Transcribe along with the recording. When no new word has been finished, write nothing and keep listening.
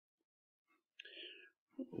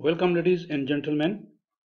Welcome ladies and gentlemen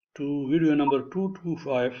to video number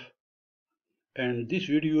 225, and this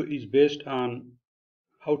video is based on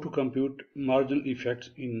how to compute marginal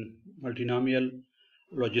effects in multinomial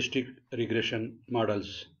logistic regression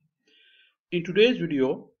models. In today's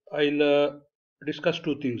video, I'll discuss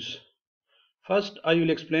two things. First, I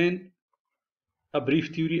will explain a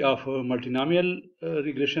brief theory of multinomial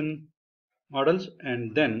regression models,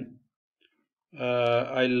 and then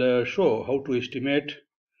I'll show how to estimate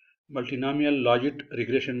multinomial logistic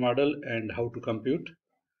regression model and how to compute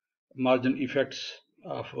marginal effects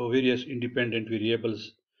of various independent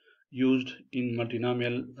variables used in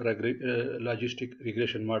multinomial logistic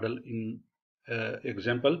regression model in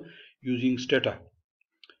example using Stata.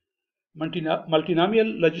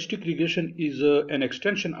 Multinomial logistic regression is an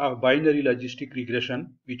extension of binary logistic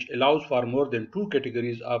regression which allows for more than two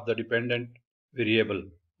categories of the dependent variable.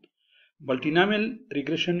 Multinomial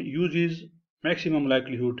regression uses maximum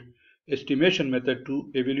likelihood estimation method to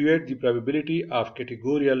evaluate the probability of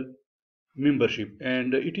categorical membership,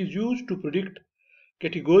 and it is used to predict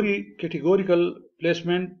categorical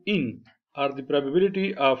placement in or the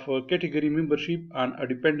probability of category membership on a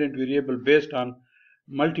dependent variable based on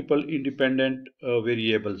multiple independent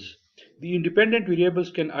variables. The independent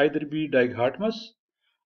variables can either be dichotomous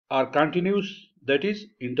or continuous, that is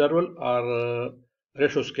interval or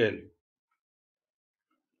ratio scale.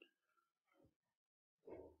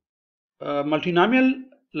 Multinomial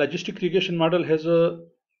logistic regression model has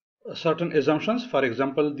certain assumptions. For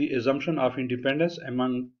example, the assumption of independence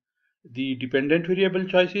among the dependent variable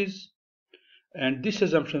choices, and this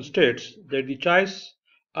assumption states that the choice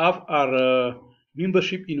of our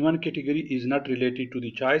membership in one category is not related to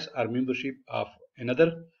the choice or membership of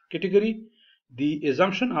another category. The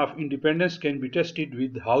assumption of independence can be tested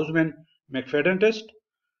with Hausman-McFadden test,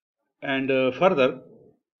 and further,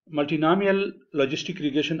 multinomial logistic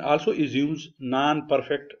regression also assumes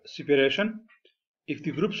non-perfect separation. If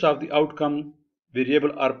the groups of the outcome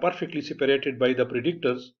variable are perfectly separated by the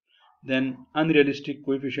predictors, then unrealistic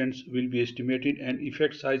coefficients will be estimated and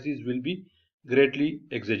effect sizes will be greatly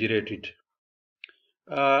exaggerated.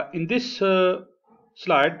 In this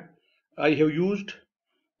slide, I have used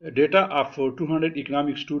data of 200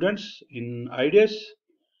 economic students in IDS,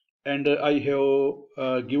 and I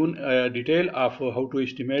have given a detail of how to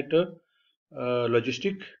estimate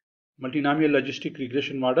multinomial logistic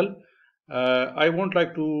regression model. I won't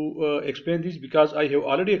like to explain this because I have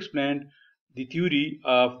already explained the theory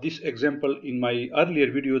of this example in my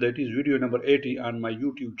earlier video, that is video number 80 on my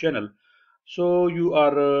YouTube channel. So you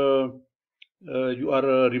are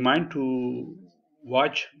reminded to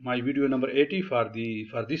watch my video number 80 for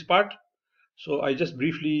this part. So I just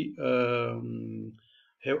briefly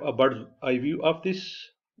have a bird's eye view of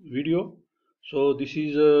this video. So this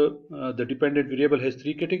is the dependent variable has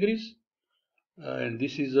three categories, and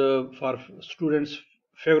this is for students'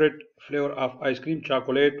 favorite flavor of ice cream: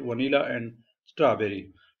 chocolate, vanilla, and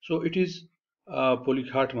strawberry. So it is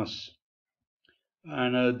polyhotmos,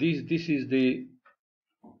 and this is the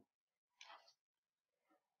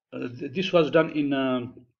this was done in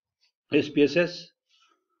SPSS.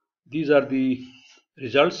 These are the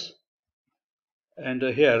results, and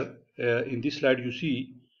here in this slide you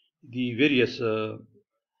see the various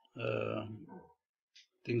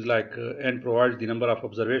things like n provides the number of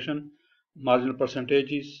observation, marginal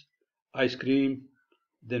percentages, ice cream,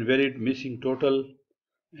 then valid missing total,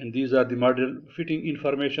 and these are the model fitting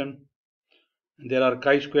information. And there are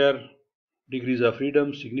chi-square, degrees of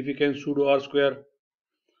freedom, significance, pseudo R-square.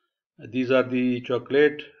 These are the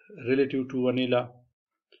chocolate relative to vanilla,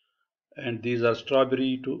 and these are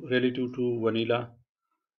strawberry relative to vanilla,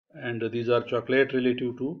 and these are chocolate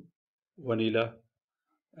relative to vanilla,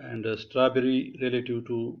 and strawberry relative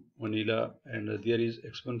to vanilla, and there is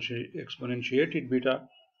exponentiated beta,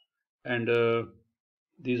 and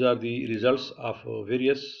these are the results of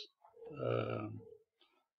various.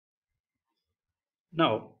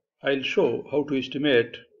 Now I'll show how to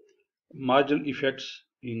estimate marginal effects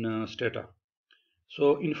in Stata.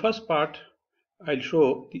 So in first part, I'll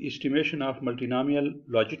show the estimation of multinomial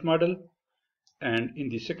logic model, and in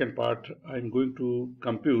the second part, I'm going to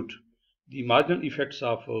compute the marginal effects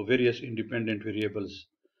of various independent variables.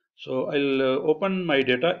 So I'll open my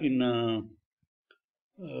data in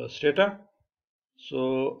Stata.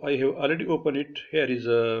 So I have already opened it. Here is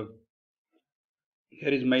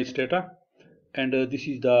my Stata, and this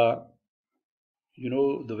is the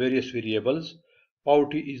the various variables.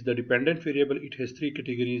 Poverty is the dependent variable. It has three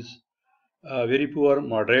categories: very poor,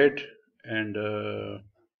 moderate, and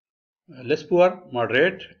less poor,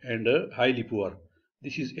 moderate, and highly poor.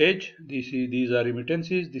 This is age. These are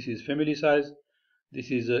remittances. This is family size.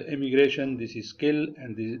 this is immigration, this is skill,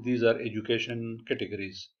 and these are education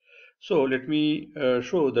categories. So let me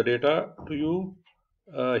show the data to you.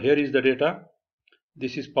 Here is the data.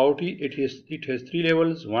 This is poverty. It has 3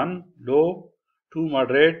 levels: 1 low, 2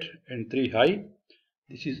 moderate, and 3 high.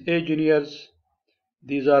 This is age in years.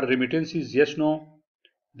 These are remittances, yes, no.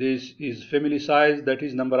 This is family size, that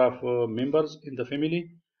is number of members in the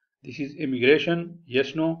family. This is immigration,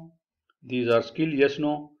 yes, no. These are skill, yes,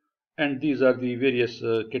 no. And these are the various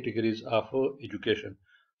categories of education.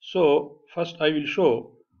 So first I will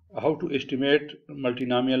show how to estimate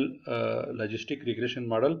multinomial logistic regression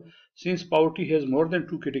model. Since poverty has more than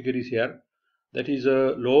 2 categories here, that is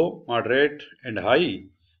low, moderate, and high.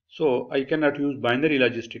 So I cannot use binary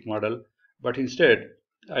logistic model, but instead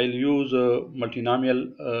I'll use a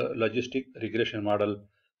multinomial logistic regression model.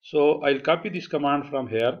 So I'll copy this command from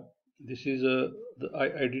here. This is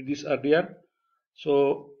I did this earlier.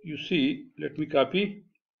 So you see, let me copy,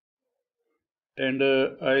 and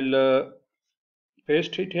I'll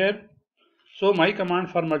paste it here. So my command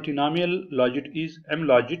for multinomial logit is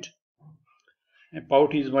mlogit. And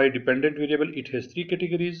pout is my dependent variable. It has 3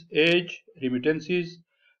 categories: age, remittances,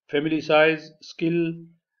 family size, skill,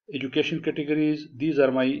 education categories. These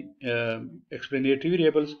are my explanatory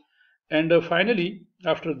variables. And finally,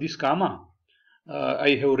 after this comma, I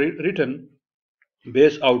have written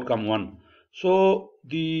base outcome 1. So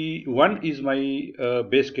the 1 is my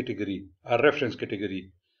base category or reference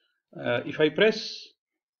category. If I press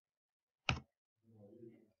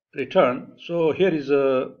return, so here is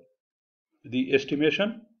the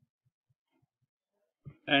estimation,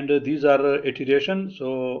 and these are iteration.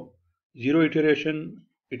 So 0 iteration,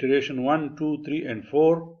 iteration 1, 2, 3, and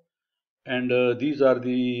 4, and these are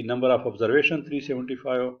the number of observation,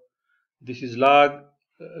 375. This is log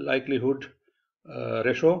likelihood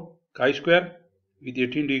ratio chi-square with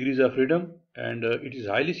 18 degrees of freedom, and it is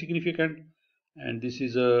highly significant. And this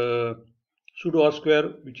is a pseudo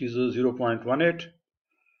R-square, which is 0.18,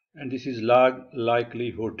 and this is log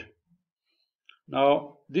likelihood.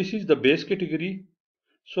 Now this is the base category.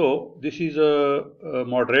 So this is a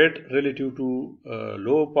moderate relative to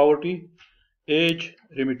low poverty. Age,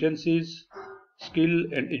 remittances, skill,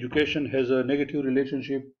 and education has a negative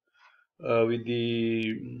relationship with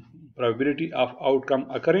the probability of outcome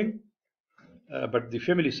occurring, but the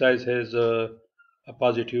family size has a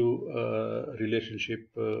positive relationship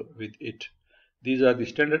with it. These are the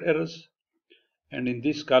standard errors, and in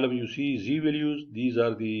this column you see z values. These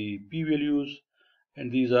are the p values,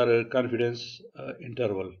 and these are a confidence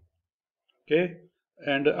interval. Okay,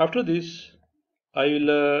 and after this I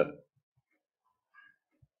will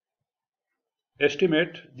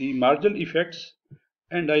estimate the marginal effects,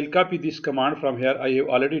 and I'll copy this command from here. I have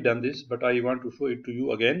already done this, but I want to show it to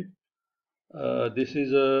you again. This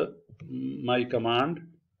is my command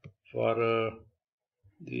for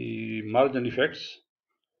the margin effects.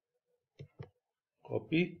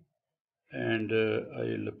 Copy, and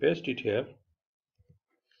I'll paste it here.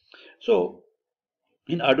 So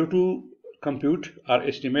in order to compute or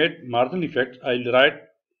estimate marginal effects, I'll write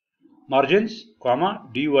margins, comma,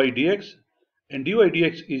 dy dx, and dy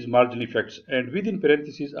dx is marginal effects, and within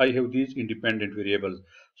parentheses I have these independent variables.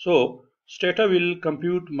 So Stata will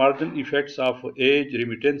compute marginal effects of age,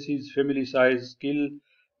 remittances, family size, skill,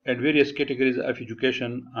 and various categories of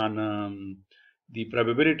education on the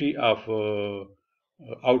probability of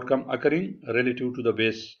outcome occurring relative to the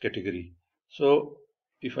base category. So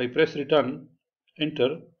if I press return,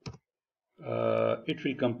 enter, it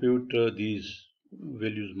will compute these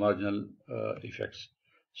values, marginal effects.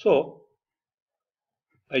 So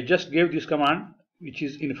I just gave this command, which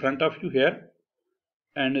is in front of you here,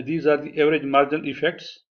 and these are the average marginal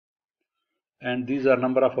effects, and these are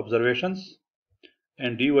number of observations,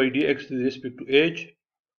 and dy dx with respect to age,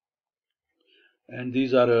 and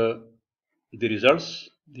these are the results,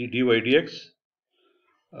 the dy dx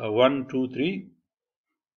 1, 2, 3.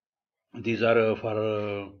 These are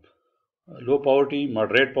for low poverty,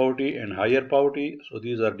 moderate poverty, and higher poverty. So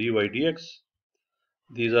these are dy dx.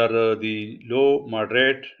 These are the low,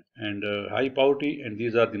 moderate, and high poverty, and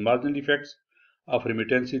these are the marginal effects of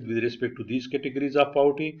remittances with respect to these categories of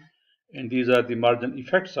poverty, and these are the marginal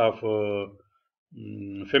effects of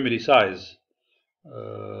family size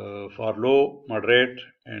for low, moderate,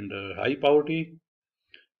 and high poverty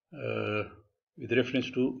with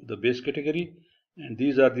reference to the base category, and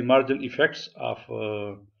these are the marginal effects of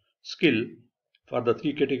skill for the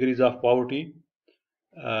 3 categories of poverty,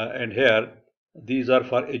 and here these are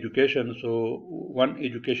for education. So one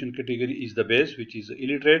education category is the base, which is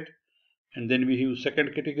illiterate, and then we have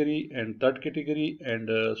second category and third category, and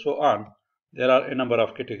so on. There are a number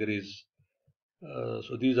of categories.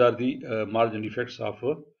 So these are the marginal effects of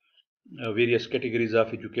various categories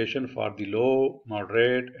of education for the low,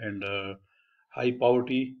 moderate, and high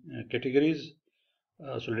poverty categories.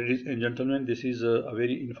 So ladies and gentlemen, this is a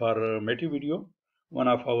very informative video. One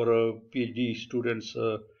of our PhD students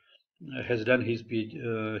has done his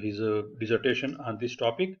dissertation on this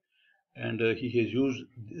topic, and he has used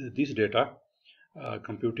this data,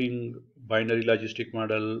 computing binary logistic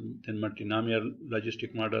model, then multinomial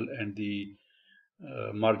logistic model, and the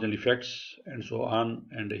marginal effects, and so on.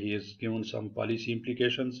 And he has given some policy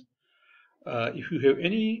implications. If you have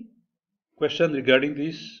any question regarding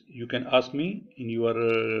this, you can ask me in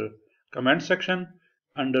your comment section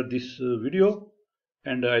under this video,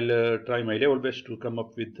 and I'll try my level best to come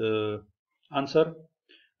up with the answer.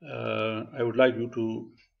 I would like you to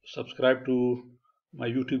subscribe to my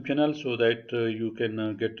YouTube channel so that you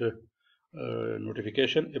can get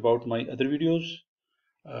notification about my other videos.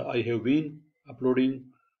 I have been uploading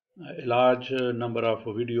a large number of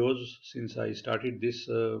videos since I started this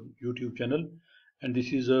YouTube channel, and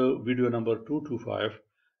this is video number 225,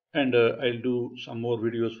 and I'll do some more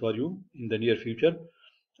videos for you in the near future.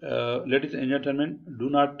 Ladies and gentlemen, do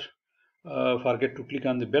not forget to click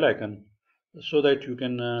on the bell icon so that you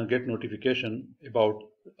can get notification about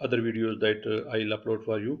other videos that I'll upload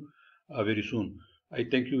for you very soon. I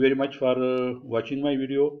thank you very much for watching my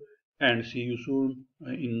video, and see you soon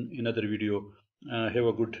in another video. Have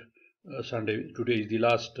a good Sunday. Today is the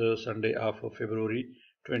last Sunday of February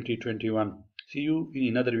 2021. See you in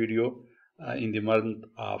another video in the month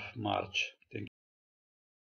of March.